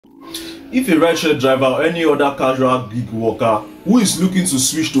If a rideshare driver or any other casual gig worker who is looking to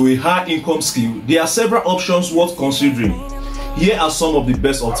switch to a high income skill, there are several options worth considering. Here are some of the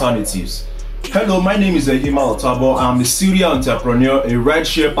best alternatives. Hello, my name is Ehima Otabo. I'm a serial entrepreneur, a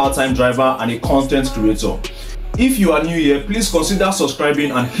rideshare part-time driver, and a content creator. If you are new here, please consider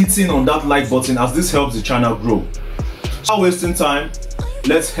subscribing and hitting on that like button, as this helps the channel grow. So, without wasting time,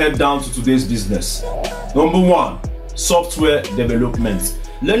 let's head down to today's business. Number 1, software development.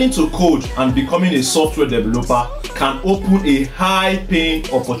 Learning to code and becoming a software developer can open a high-paying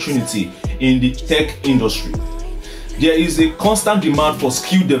opportunity in the tech industry. There is a constant demand for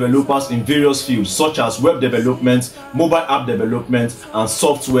skilled developers in various fields such as web development, mobile app development, and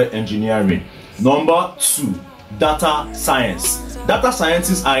software engineering. Number 2, data science. Data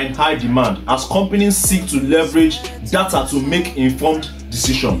scientists are in high demand as companies seek to leverage data to make informed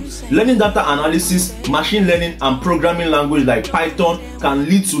decisions. Learning data analysis, machine learning, and programming language like Python can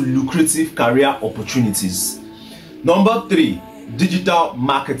lead to lucrative career opportunities. Number 3, digital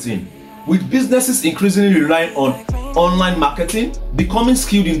marketing. With businesses increasingly relying on online marketing, becoming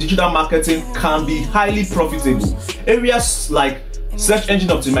skilled in digital marketing can be highly profitable. Areas like search engine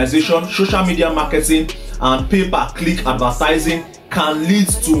optimization, social media marketing, and pay-per-click advertising can lead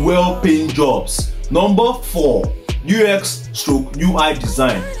to well-paying jobs. Number 4, UX/UI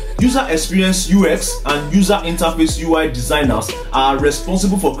design. User experience UX and user interface UI designers are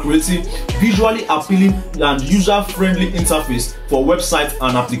responsible for creating visually appealing and user-friendly interface for websites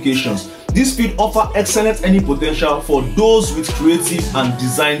and applications. This field offers excellent earning potential for those with creative and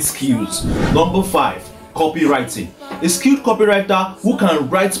design skills. Number 5, copywriting. A skilled copywriter who can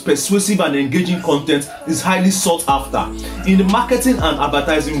write persuasive and engaging content is highly sought after. In the marketing and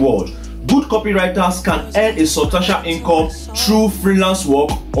advertising world, good copywriters can earn a substantial income through freelance work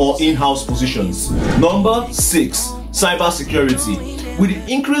or in-house positions. Number 6, cybersecurity. With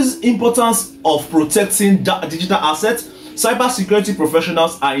the increased importance of protecting digital assets, cybersecurity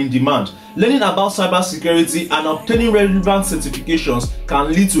professionals are in demand. Learning about cybersecurity and obtaining relevant certifications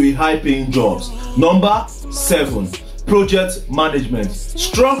can lead to a high-paying jobs. Number 7, project management.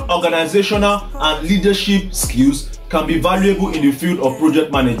 Strong organizational and leadership skills can be valuable in the field of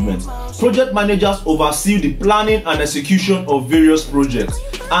project management. Project managers oversee the planning and execution of various projects,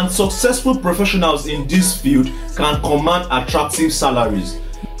 and successful professionals in this field can command attractive salaries.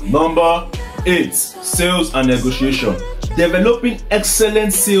 Number 8, sales and negotiation. Developing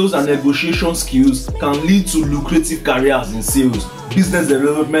excellent sales and negotiation skills can lead to lucrative careers in sales, business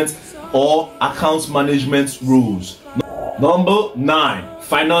development, or account management roles. Number 9,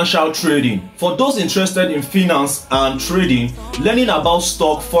 financial trading. For those interested in finance and trading, learning about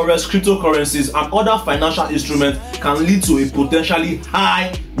stock, forex, cryptocurrencies, and other financial instruments can lead to a potentially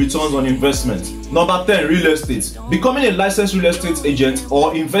high returns on investment. Number 10, real estate. Becoming a licensed real estate agent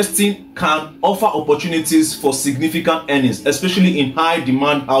or investing can offer opportunities for significant earnings, especially in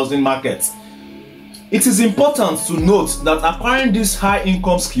high-demand housing markets. It is important to note that acquiring these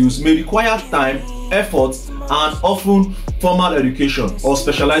high-income skills may require time, effort, and often formal education or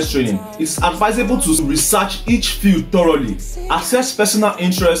specialized training. It's advisable to research each field thoroughly, assess personal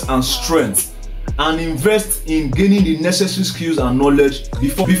interests and strengths, and invest in gaining the necessary skills and knowledge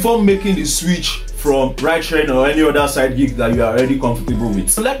before making the switch from rideshare or any other side gig that you are already comfortable with.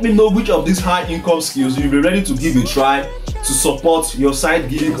 So let me know which of these high income skills you'll be ready to give a try to support your side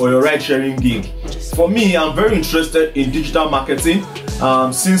gig or your ride sharing gig. For me, I'm very interested in digital marketing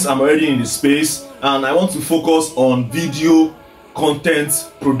since I'm already in the space, and I want to focus on video content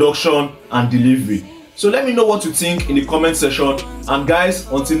production and delivery. So let me know what you think in the comment section, and guys,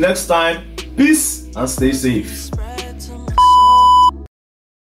 until next time, peace and stay safe.